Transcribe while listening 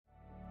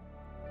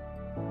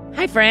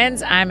Hi,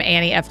 friends. I'm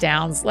Annie F.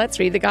 Downs. Let's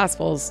read the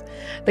Gospels.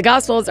 The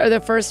Gospels are the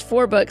first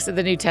 4 books of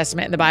the New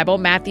Testament in the Bible: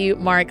 Matthew,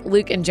 Mark,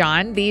 Luke, and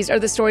John. These are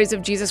the stories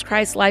of Jesus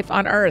Christ's life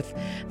on earth,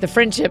 the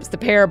friendships, the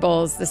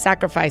parables, the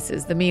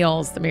sacrifices, the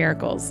meals, the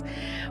miracles.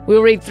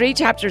 We'll read 3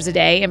 chapters a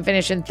day and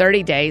finish in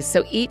 30 days,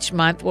 so each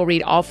month we'll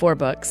read all 4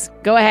 books.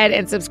 Go ahead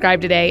and subscribe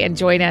today and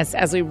join us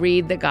as we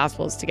read the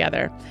Gospels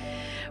together.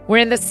 We're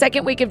in the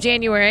second week of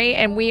January,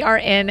 and we are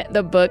in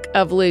the book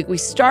of Luke. We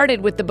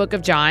started with the book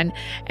of John,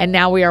 and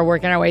now we are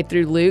working our way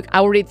through Luke.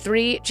 I will read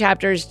 3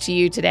 chapters to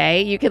you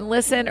today. You can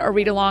listen or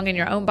read along in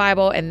your own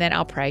Bible, and then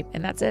I'll pray,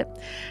 and that's it.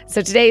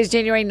 So today is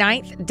January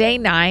 9th, day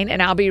 9,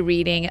 and I'll be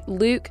reading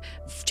Luke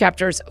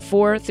chapters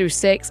 4 through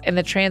 6, and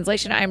the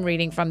translation I'm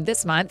reading from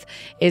this month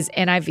is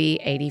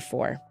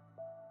NIV84.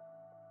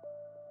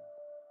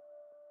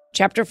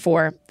 Chapter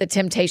 4, the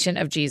temptation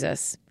of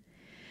Jesus.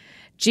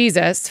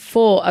 Jesus,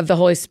 full of the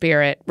Holy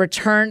Spirit,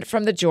 returned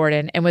from the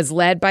Jordan and was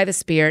led by the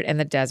Spirit in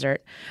the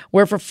desert,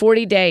 where for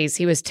 40 days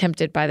he was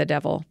tempted by the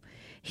devil.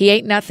 He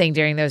ate nothing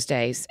during those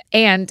days,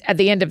 and at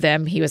the end of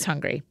them he was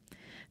hungry.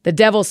 The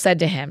devil said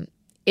to him,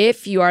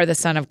 "If you are the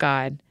Son of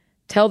God,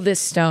 tell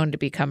this stone to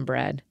become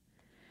bread."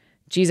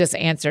 Jesus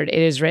answered, "It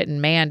is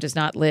written, man does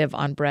not live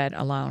on bread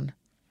alone."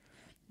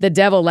 The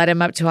devil led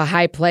him up to a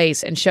high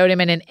place and showed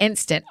him in an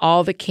instant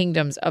all the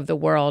kingdoms of the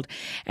world.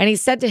 And he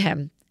said to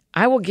him,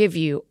 "I will give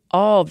you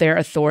all their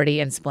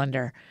authority and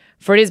splendor,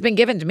 for it has been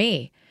given to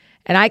me,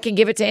 and I can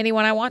give it to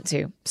anyone I want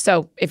to.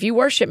 So if you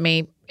worship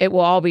me, it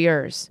will all be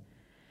yours."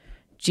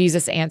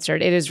 Jesus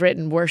answered, "It is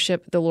written,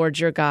 worship the Lord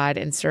your God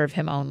and serve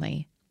him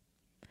only."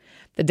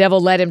 The devil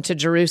led him to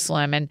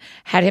Jerusalem and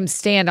had him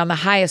stand on the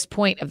highest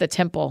point of the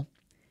temple.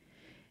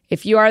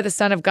 "If you are the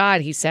Son of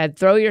God," he said,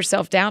 "throw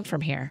yourself down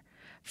from here.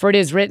 For it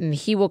is written,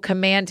 he will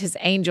command his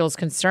angels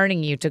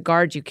concerning you to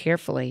guard you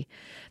carefully.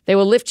 They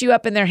will lift you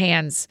up in their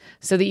hands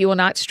so that you will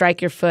not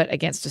strike your foot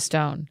against a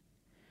stone."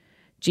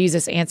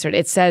 Jesus answered,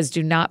 "It says,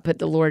 do not put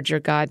the Lord your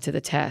God to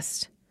the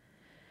test."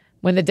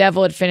 When the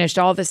devil had finished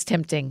all this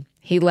tempting,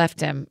 he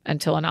left him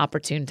until an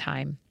opportune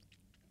time.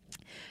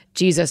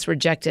 Jesus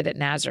rejected at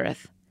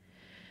Nazareth.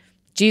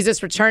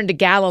 Jesus returned to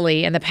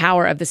Galilee in the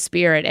power of the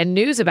Spirit, and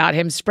news about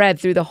him spread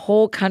through the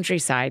whole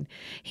countryside.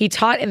 He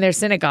taught in their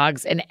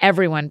synagogues, and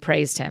everyone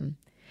praised him.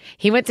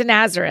 He went to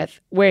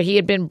Nazareth, where he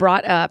had been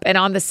brought up, and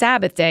on the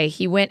Sabbath day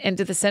he went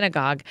into the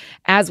synagogue,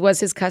 as was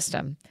his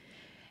custom.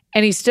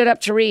 And he stood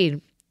up to read.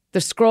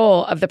 The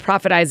scroll of the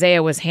prophet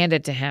Isaiah was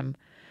handed to him.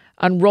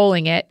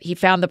 Unrolling it, he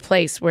found the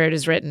place where it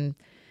is written,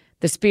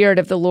 "The Spirit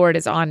of the Lord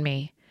is on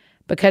me,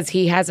 because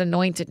he has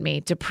anointed me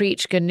to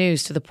preach good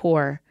news to the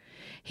poor.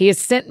 He has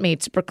sent me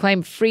to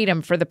proclaim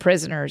freedom for the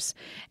prisoners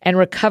and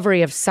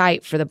recovery of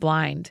sight for the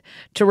blind,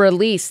 to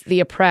release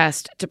the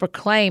oppressed, to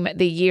proclaim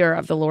the year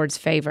of the Lord's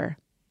favor."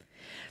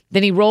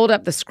 Then he rolled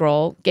up the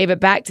scroll, gave it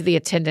back to the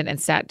attendant, and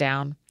sat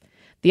down.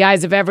 The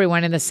eyes of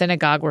everyone in the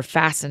synagogue were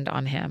fastened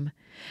on him.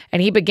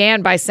 And he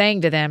began by saying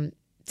to them,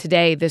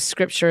 "Today this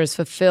scripture is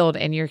fulfilled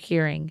in your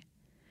hearing."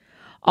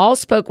 All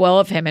spoke well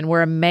of him and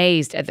were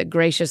amazed at the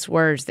gracious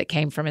words that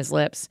came from his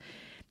lips.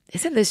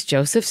 "Isn't this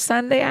Joseph's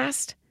son?" they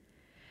asked.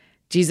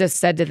 Jesus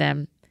said to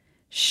them,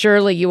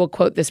 "Surely you will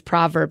quote this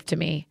proverb to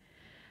me,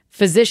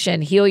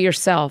 'Physician, heal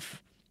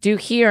yourself. Do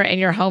here in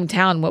your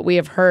hometown what we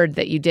have heard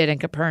that you did in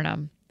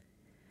Capernaum.'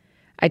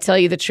 I tell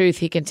you the truth,"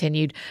 he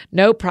continued,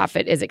 "no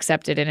prophet is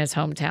accepted in his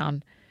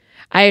hometown.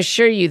 I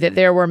assure you that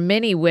there were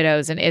many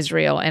widows in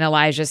Israel in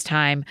Elijah's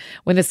time,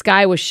 when the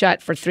sky was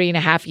shut for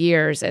 3.5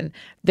 years, and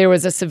there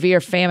was a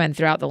severe famine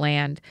throughout the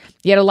land.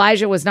 Yet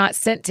Elijah was not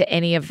sent to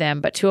any of them,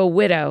 but to a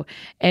widow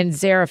in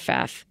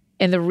Zarephath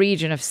in the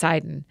region of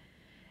Sidon.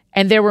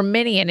 And there were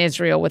many in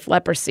Israel with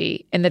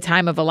leprosy in the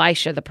time of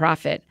Elisha the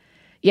prophet,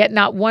 yet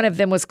not one of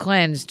them was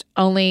cleansed,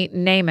 only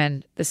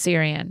Naaman the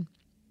Syrian."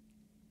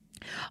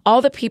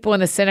 All the people in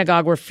the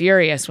synagogue were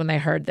furious when they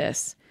heard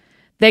this.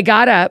 They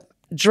got up,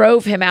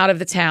 drove him out of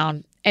the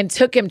town, and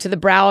took him to the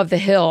brow of the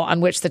hill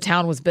on which the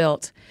town was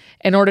built,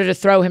 in order to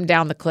throw him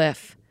down the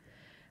cliff.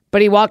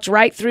 But he walked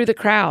right through the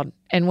crowd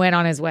and went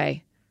on his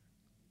way.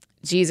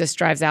 Jesus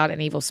drives out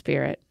an evil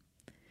spirit.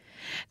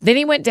 Then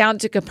he went down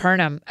to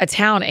Capernaum, a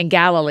town in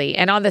Galilee,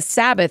 and on the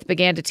Sabbath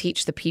began to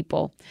teach the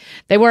people.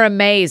 They were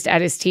amazed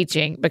at his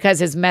teaching, because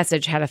his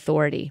message had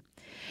authority.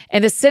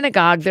 In the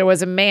synagogue there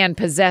was a man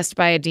possessed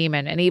by a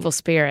demon, an evil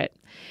spirit.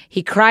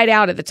 He cried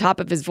out at the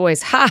top of his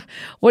voice, "Ha!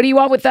 What do you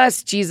want with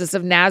us, Jesus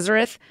of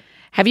Nazareth?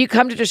 Have you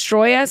come to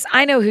destroy us?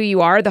 I know who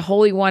you are, the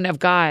Holy One of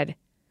God."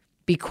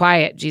 "Be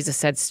quiet," Jesus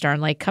said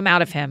sternly. "Come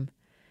out of him."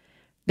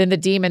 Then the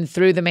demon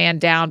threw the man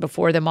down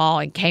before them all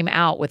and came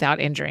out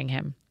without injuring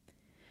him.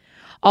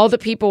 All the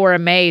people were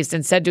amazed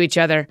and said to each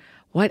other,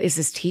 "What is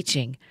this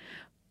teaching?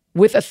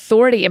 With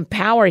authority and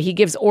power he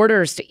gives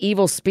orders to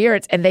evil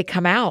spirits, and they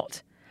come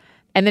out."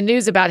 And the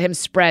news about him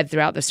spread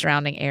throughout the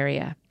surrounding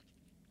area.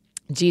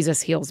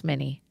 Jesus heals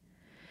many.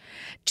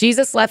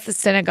 Jesus left the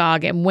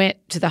synagogue and went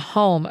to the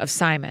home of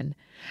Simon.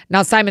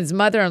 Now Simon's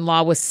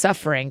mother-in-law was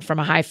suffering from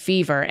a high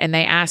fever, and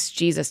they asked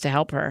Jesus to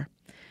help her.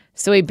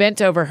 So he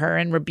bent over her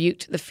and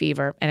rebuked the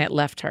fever, and it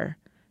left her.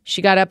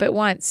 She got up at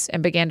once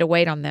and began to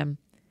wait on them.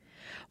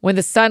 When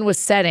the sun was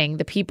setting,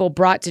 the people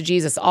brought to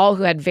Jesus all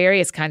who had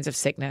various kinds of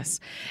sickness,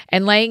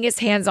 and laying his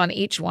hands on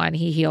each one,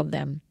 he healed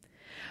them.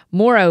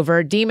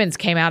 Moreover, demons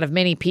came out of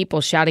many people,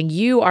 shouting,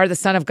 "You are the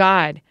Son of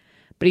God."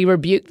 But he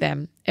rebuked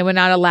them and would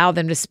not allow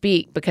them to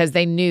speak because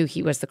they knew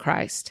he was the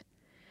Christ.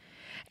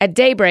 At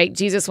daybreak,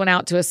 Jesus went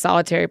out to a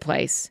solitary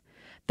place.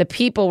 The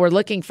people were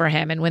looking for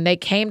him, and when they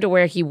came to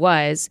where he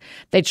was,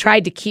 they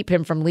tried to keep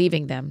him from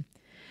leaving them.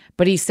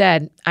 But he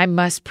said, "I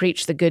must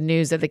preach the good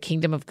news of the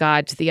kingdom of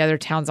God to the other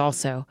towns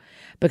also,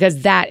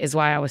 because that is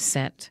why I was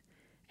sent."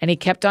 And he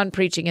kept on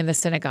preaching in the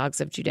synagogues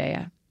of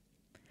Judea.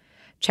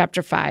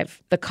 Chapter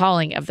 5, the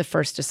calling of the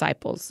first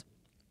disciples.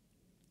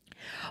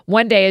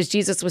 One day, as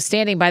Jesus was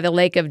standing by the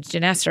lake of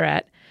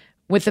Gennesaret,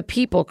 with the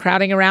people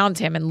crowding around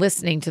him and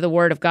listening to the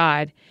word of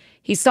God,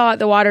 he saw at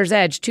the water's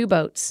edge 2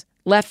 boats,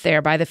 left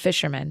there by the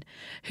fishermen,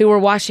 who were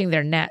washing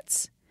their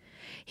nets.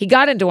 He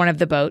got into one of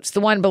the boats, the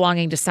one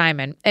belonging to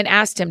Simon, and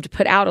asked him to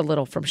put out a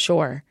little from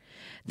shore.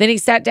 Then he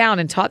sat down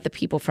and taught the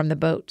people from the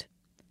boat.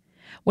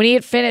 When he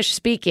had finished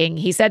speaking,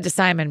 he said to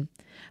Simon,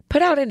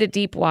 "Put out into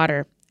deep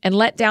water and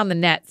let down the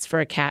nets for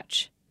a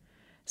catch."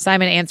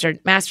 Simon answered,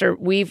 "Master,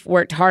 we've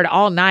worked hard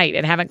all night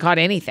and haven't caught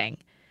anything.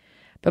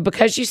 But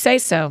because you say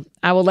so,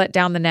 I will let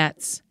down the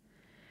nets."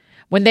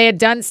 When they had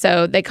done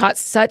so, they caught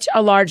such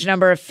a large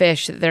number of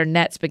fish that their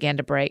nets began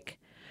to break.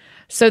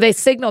 So they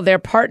signaled their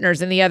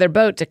partners in the other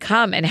boat to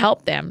come and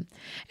help them.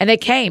 And they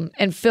came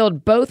and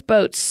filled both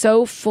boats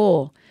so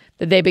full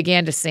that they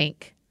began to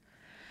sink.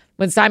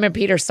 When Simon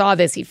Peter saw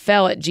this, he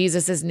fell at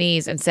Jesus'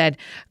 knees and said,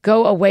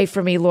 "Go away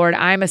from me, Lord,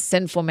 I am a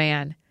sinful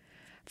man."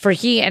 For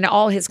he and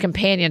all his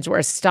companions were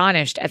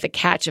astonished at the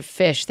catch of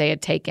fish they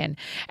had taken.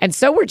 And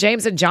so were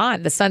James and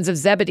John, the sons of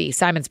Zebedee,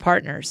 Simon's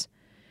partners.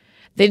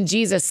 Then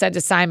Jesus said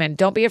to Simon,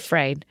 "Don't be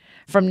afraid.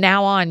 From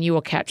now on you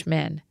will catch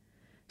men."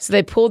 So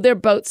they pulled their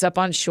boats up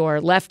on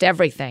shore, left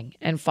everything,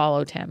 and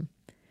followed him.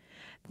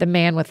 The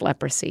man with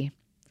leprosy.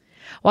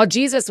 While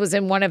Jesus was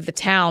in one of the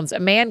towns, a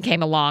man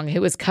came along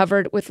who was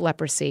covered with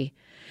leprosy.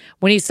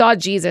 When he saw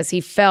Jesus, he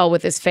fell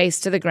with his face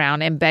to the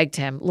ground and begged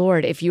him,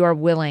 "Lord, if you are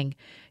willing,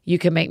 you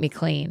can make me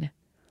clean."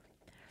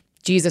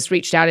 Jesus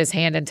reached out his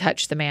hand and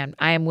touched the man.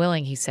 "I am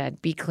willing," he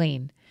said, "be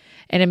clean."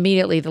 And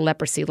immediately the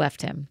leprosy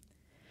left him.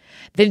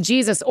 Then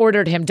Jesus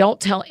ordered him, "Don't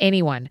tell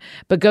anyone,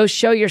 but go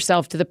show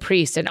yourself to the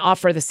priest and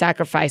offer the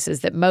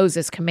sacrifices that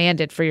Moses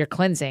commanded for your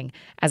cleansing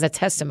as a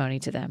testimony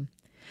to them."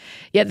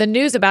 Yet the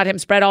news about him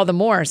spread all the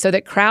more, so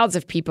that crowds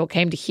of people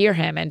came to hear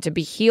him and to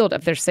be healed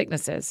of their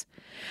sicknesses.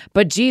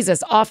 But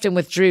Jesus often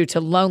withdrew to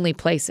lonely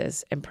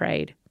places and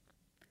prayed.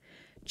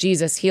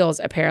 Jesus heals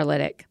a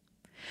paralytic.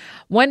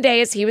 One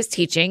day as he was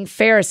teaching,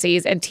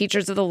 Pharisees and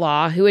teachers of the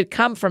law who had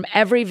come from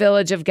every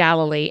village of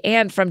Galilee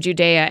and from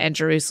Judea and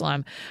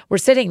Jerusalem were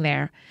sitting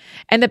there,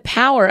 and the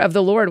power of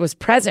the Lord was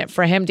present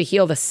for him to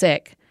heal the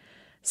sick.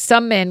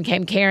 Some men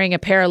came carrying a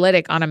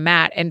paralytic on a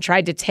mat and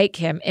tried to take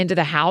him into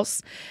the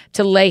house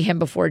to lay him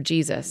before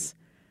Jesus.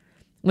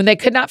 When they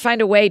could not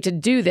find a way to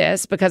do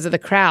this because of the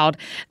crowd,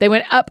 they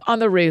went up on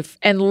the roof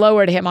and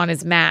lowered him on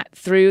his mat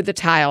through the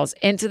tiles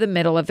into the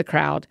middle of the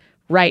crowd,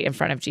 right in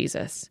front of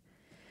Jesus.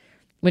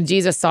 When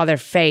Jesus saw their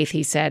faith,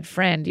 he said,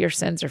 "Friend, your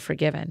sins are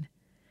forgiven."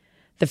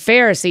 The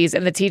Pharisees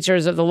and the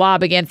teachers of the law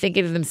began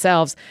thinking to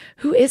themselves,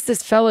 "Who is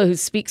this fellow who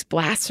speaks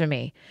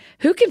blasphemy?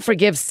 Who can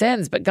forgive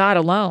sins but God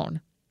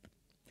alone?"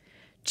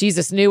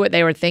 Jesus knew what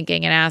they were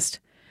thinking and asked,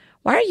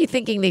 "Why are you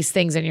thinking these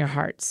things in your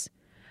hearts?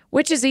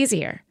 Which is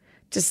easier,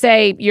 to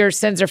say your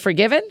sins are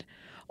forgiven,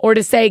 or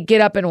to say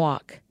get up and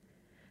walk?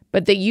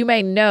 But that you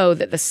may know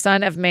that the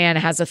Son of Man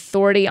has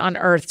authority on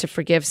earth to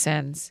forgive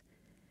sins."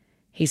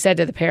 He said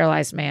to the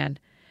paralyzed man,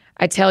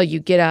 "I tell you,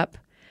 get up,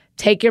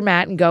 take your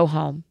mat and go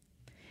home."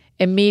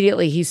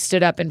 Immediately he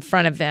stood up in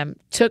front of them,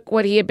 took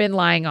what he had been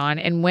lying on,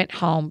 and went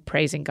home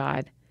praising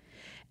God.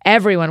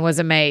 Everyone was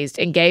amazed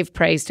and gave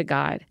praise to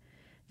God.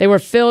 They were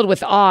filled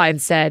with awe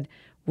and said,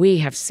 "We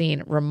have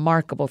seen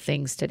remarkable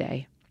things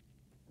today."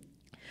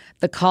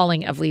 The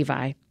calling of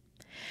Levi.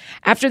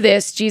 After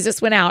this,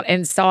 Jesus went out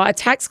and saw a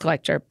tax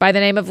collector by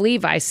the name of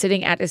Levi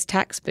sitting at his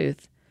tax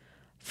booth.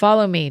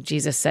 "Follow me,"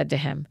 Jesus said to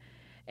him.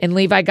 And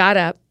Levi got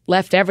up,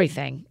 left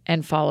everything,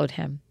 and followed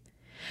him.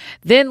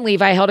 Then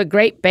Levi held a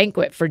great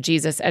banquet for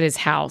Jesus at his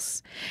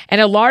house,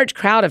 and a large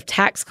crowd of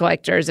tax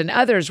collectors and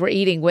others were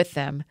eating with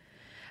them.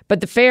 But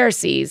the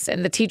Pharisees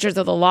and the teachers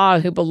of the law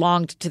who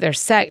belonged to their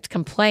sect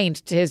complained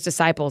to his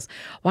disciples,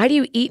 "Why do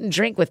you eat and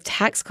drink with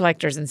tax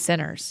collectors and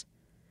sinners?"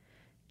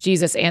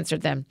 Jesus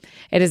answered them,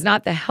 "It is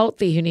not the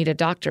healthy who need a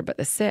doctor, but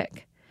the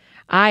sick.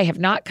 I have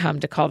not come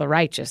to call the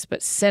righteous,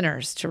 but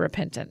sinners to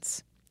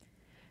repentance."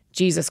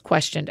 Jesus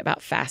questioned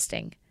about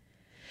fasting.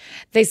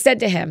 They said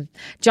to him,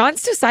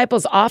 "John's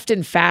disciples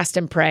often fast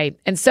and pray,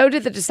 and so do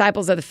the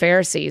disciples of the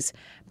Pharisees,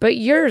 but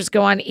yours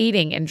go on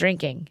eating and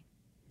drinking."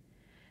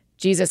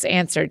 Jesus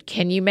answered,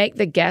 "Can you make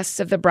the guests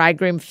of the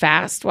bridegroom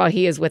fast while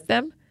he is with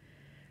them?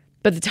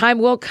 But the time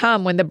will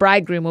come when the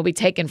bridegroom will be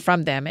taken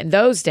from them. In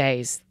those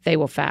days they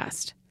will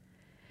fast."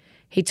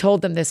 He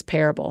told them this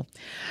parable.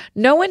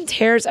 No one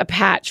tears a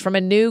patch from a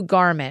new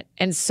garment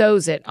and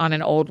sews it on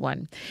an old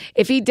one.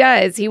 If he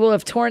does, he will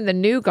have torn the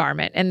new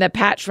garment, and the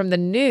patch from the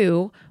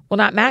new will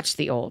not match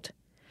the old.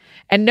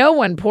 And no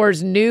one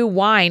pours new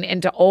wine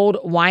into old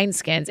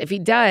wineskins. If he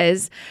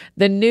does,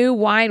 the new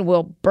wine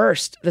will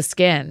burst the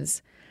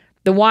skins.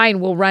 The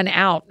wine will run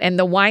out, and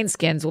the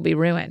wineskins will be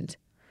ruined.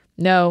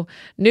 No,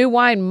 new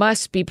wine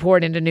must be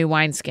poured into new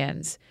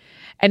wineskins.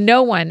 And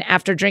no one,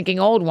 after drinking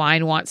old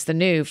wine, wants the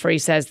new, for he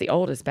says the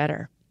old is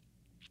better.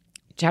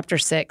 Chapter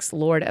 6,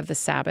 Lord of the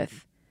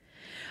Sabbath.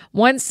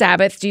 One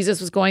Sabbath,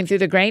 Jesus was going through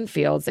the grain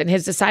fields, and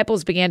his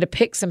disciples began to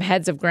pick some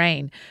heads of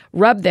grain,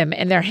 rub them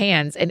in their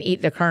hands, and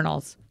eat the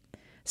kernels.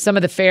 Some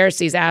of the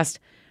Pharisees asked,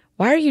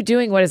 "Why are you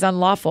doing what is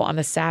unlawful on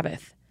the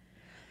Sabbath?"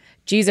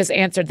 Jesus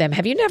answered them,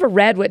 "Have you never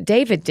read what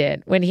David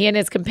did when he and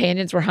his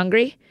companions were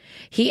hungry?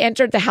 He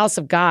entered the house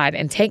of God,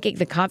 and taking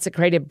the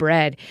consecrated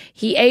bread,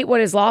 he ate what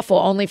is lawful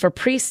only for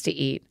priests to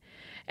eat,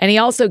 and he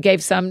also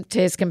gave some to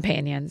his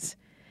companions."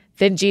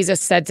 Then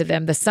Jesus said to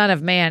them, "The Son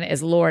of Man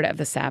is Lord of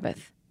the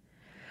Sabbath."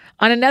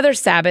 On another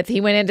Sabbath, he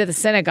went into the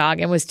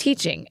synagogue and was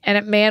teaching, and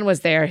a man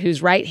was there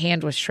whose right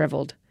hand was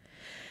shriveled.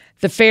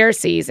 The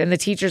Pharisees and the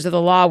teachers of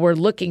the law were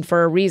looking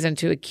for a reason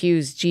to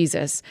accuse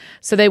Jesus,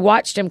 so they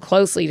watched him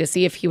closely to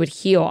see if he would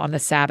heal on the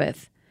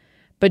Sabbath.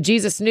 But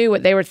Jesus knew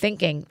what they were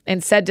thinking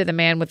and said to the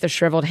man with the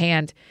shriveled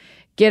hand,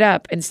 "Get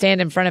up and stand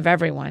in front of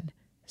everyone."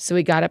 So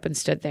he got up and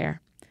stood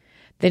there.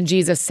 Then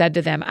Jesus said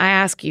to them, "I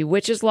ask you,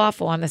 which is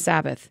lawful on the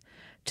Sabbath,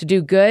 to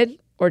do good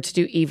or to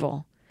do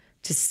evil,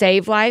 to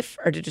save life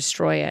or to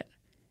destroy it?"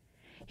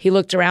 He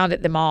looked around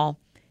at them all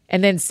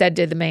and then said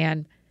to the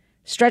man,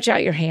 "Stretch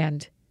out your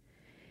hand."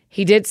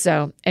 He did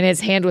so, and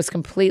his hand was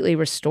completely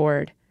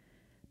restored.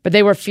 But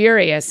they were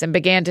furious and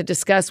began to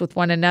discuss with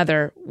one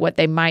another what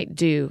they might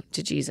do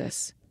to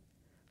Jesus.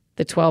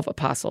 The 12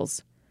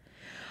 Apostles.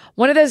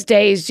 One of those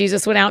days,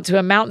 Jesus went out to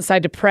a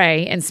mountainside to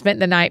pray and spent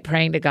the night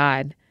praying to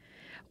God.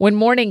 When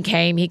morning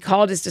came, he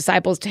called his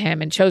disciples to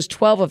him and chose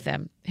 12 of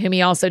them, whom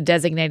he also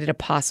designated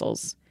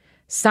apostles: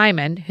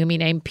 Simon, whom he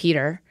named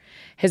Peter,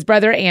 his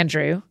brother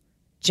Andrew,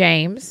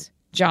 James,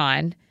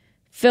 John,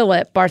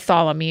 Philip,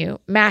 Bartholomew,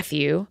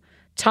 Matthew,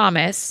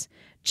 Thomas,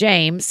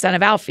 James, son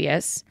of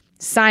Alphaeus,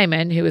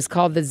 Simon, who is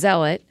called the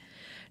Zealot,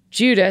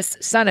 Judas,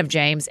 son of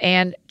James,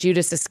 and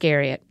Judas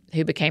Iscariot,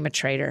 who became a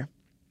traitor.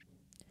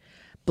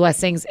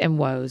 Blessings and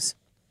woes.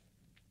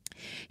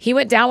 He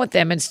went down with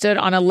them and stood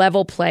on a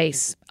level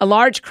place. A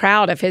large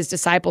crowd of his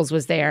disciples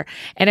was there,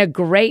 and a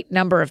great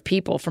number of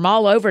people from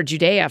all over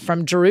Judea,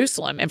 from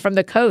Jerusalem, and from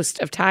the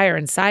coast of Tyre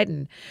and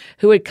Sidon,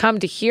 who had come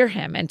to hear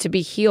him and to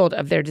be healed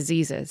of their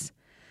diseases.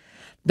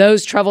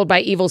 Those troubled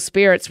by evil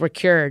spirits were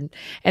cured,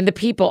 and the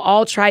people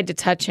all tried to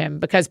touch him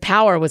because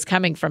power was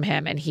coming from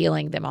him and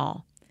healing them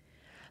all.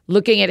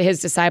 Looking at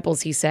his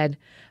disciples, he said,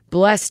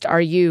 "Blessed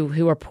are you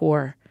who are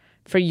poor,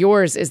 for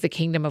yours is the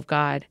kingdom of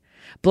God.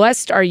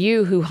 Blessed are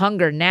you who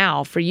hunger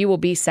now, for you will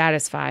be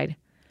satisfied.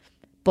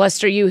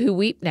 Blessed are you who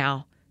weep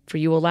now, for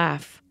you will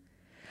laugh.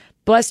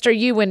 Blessed are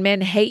you when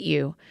men hate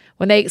you,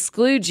 when they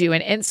exclude you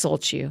and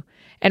insult you,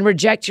 and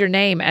reject your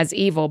name as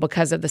evil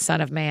because of the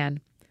Son of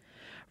Man.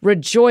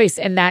 Rejoice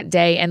in that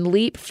day and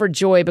leap for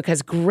joy,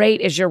 because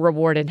great is your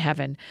reward in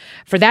heaven,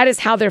 for that is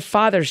how their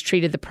fathers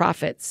treated the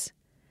prophets.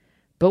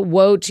 But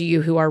woe to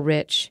you who are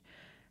rich,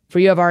 for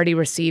you have already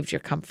received your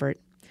comfort.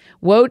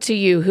 Woe to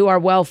you who are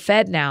well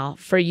fed now,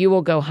 for you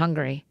will go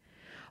hungry.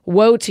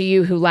 Woe to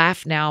you who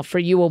laugh now, for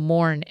you will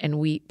mourn and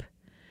weep.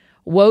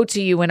 Woe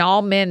to you when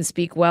all men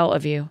speak well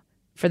of you,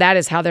 for that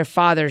is how their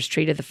fathers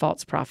treated the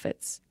false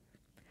prophets.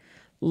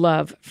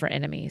 Love for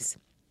enemies.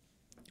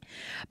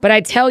 But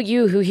I tell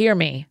you who hear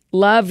me,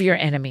 love your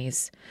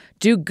enemies.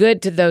 Do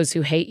good to those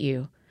who hate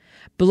you.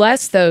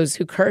 Bless those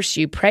who curse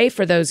you. Pray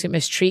for those who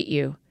mistreat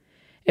you.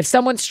 If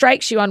someone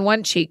strikes you on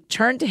one cheek,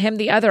 turn to him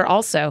the other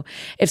also.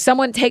 If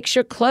someone takes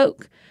your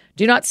cloak,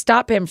 do not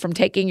stop him from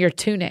taking your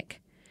tunic.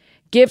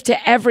 Give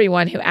to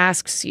everyone who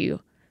asks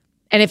you.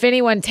 And if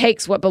anyone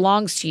takes what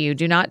belongs to you,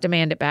 do not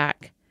demand it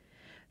back.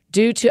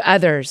 Do to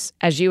others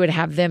as you would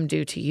have them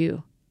do to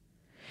you.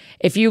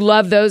 If you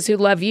love those who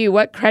love you,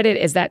 what credit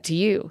is that to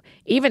you?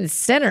 Even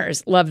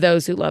sinners love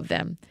those who love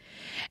them.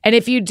 And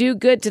if you do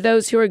good to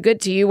those who are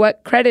good to you,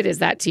 what credit is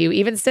that to you?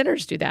 Even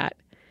sinners do that.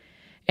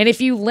 And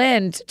if you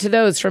lend to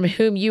those from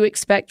whom you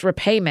expect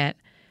repayment,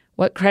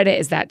 what credit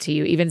is that to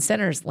you? Even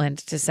sinners lend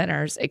to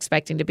sinners,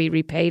 expecting to be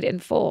repaid in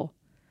full.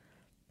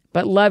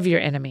 But love your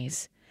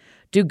enemies.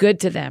 Do good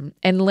to them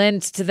and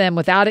lend to them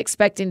without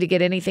expecting to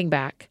get anything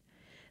back.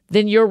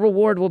 Then your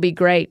reward will be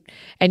great,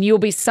 and you will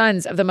be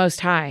sons of the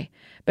Most High,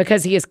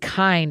 because he is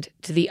kind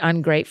to the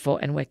ungrateful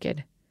and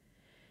wicked.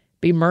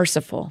 Be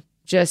merciful,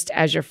 just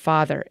as your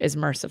Father is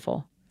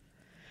merciful.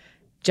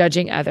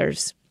 Judging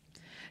others.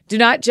 Do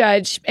not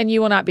judge, and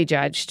you will not be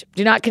judged.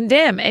 Do not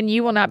condemn, and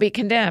you will not be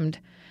condemned.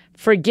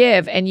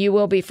 Forgive, and you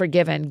will be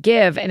forgiven.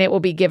 Give, and it will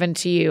be given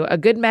to you. A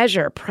good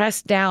measure,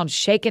 pressed down,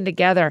 shaken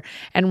together,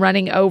 and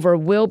running over,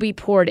 will be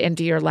poured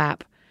into your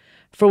lap.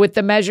 For with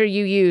the measure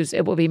you use,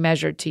 it will be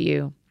measured to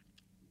you.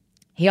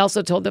 He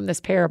also told them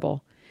this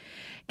parable.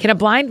 Can a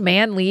blind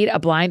man lead a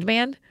blind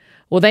man?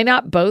 Will they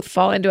not both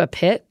fall into a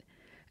pit?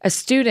 A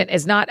student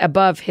is not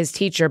above his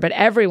teacher, but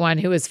everyone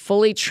who is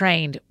fully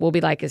trained will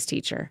be like his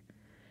teacher.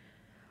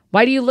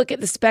 Why do you look at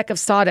the speck of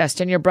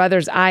sawdust in your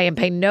brother's eye and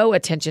pay no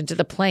attention to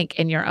the plank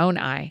in your own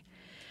eye?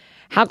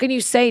 How can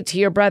you say to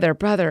your brother,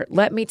 "Brother,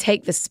 let me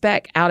take the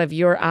speck out of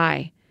your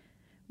eye,"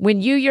 when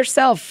you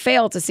yourself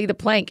fail to see the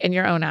plank in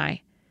your own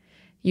eye?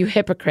 You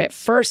hypocrite,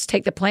 first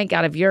take the plank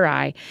out of your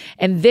eye,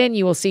 and then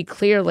you will see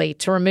clearly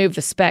to remove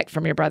the speck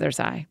from your brother's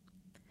eye.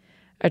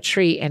 A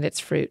tree and its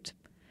fruit.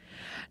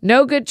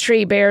 No good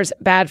tree bears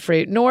bad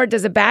fruit, nor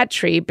does a bad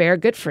tree bear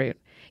good fruit.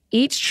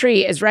 Each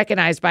tree is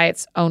recognized by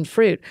its own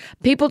fruit.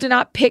 People do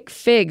not pick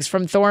figs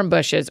from thorn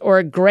bushes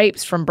or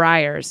grapes from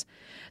briars.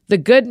 The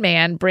good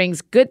man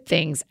brings good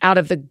things out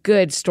of the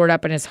good stored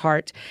up in his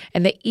heart,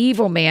 and the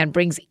evil man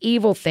brings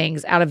evil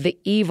things out of the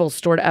evil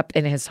stored up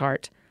in his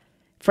heart.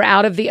 For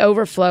out of the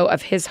overflow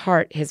of his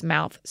heart, his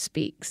mouth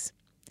speaks.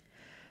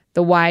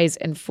 The wise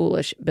and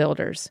foolish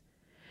builders.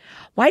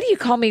 Why do you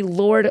call me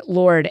Lord,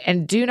 Lord,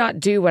 and do not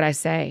do what I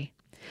say?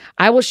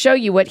 I will show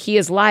you what he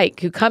is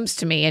like who comes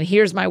to me and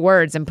hears my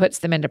words and puts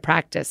them into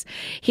practice.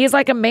 He is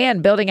like a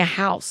man building a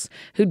house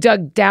who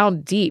dug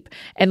down deep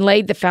and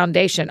laid the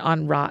foundation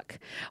on rock.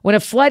 When a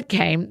flood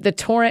came, the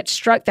torrent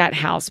struck that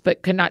house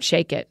but could not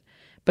shake it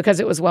because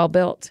it was well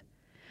built.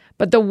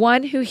 But the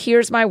one who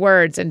hears my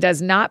words and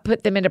does not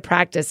put them into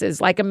practice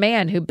is like a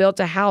man who built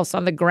a house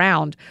on the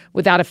ground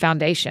without a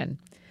foundation.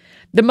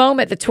 The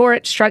moment the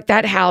torrent struck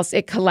that house,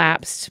 it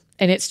collapsed,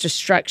 and its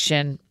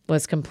destruction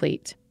was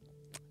complete.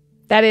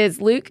 That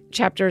is Luke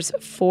chapters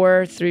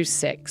 4 through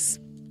 6.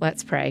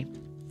 Let's pray.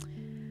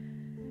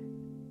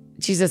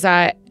 Jesus,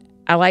 I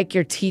like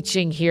your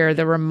teaching here,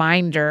 the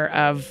reminder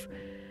of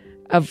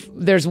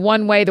there's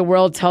one way the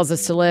world tells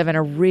us to live and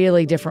a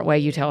really different way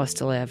you tell us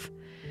to live.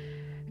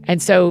 And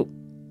so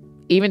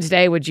even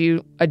today, would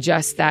you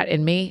adjust that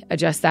in me,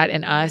 adjust that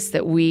in us,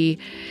 that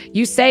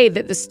you say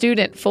that the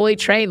student fully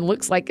trained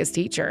looks like his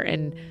teacher.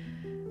 And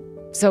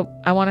so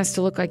I want us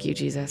to look like you,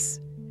 Jesus.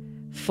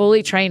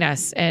 Fully train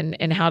us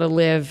in how to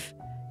live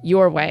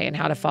your way and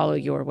how to follow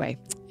your way.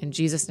 In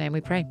Jesus' name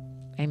we pray.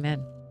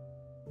 Amen.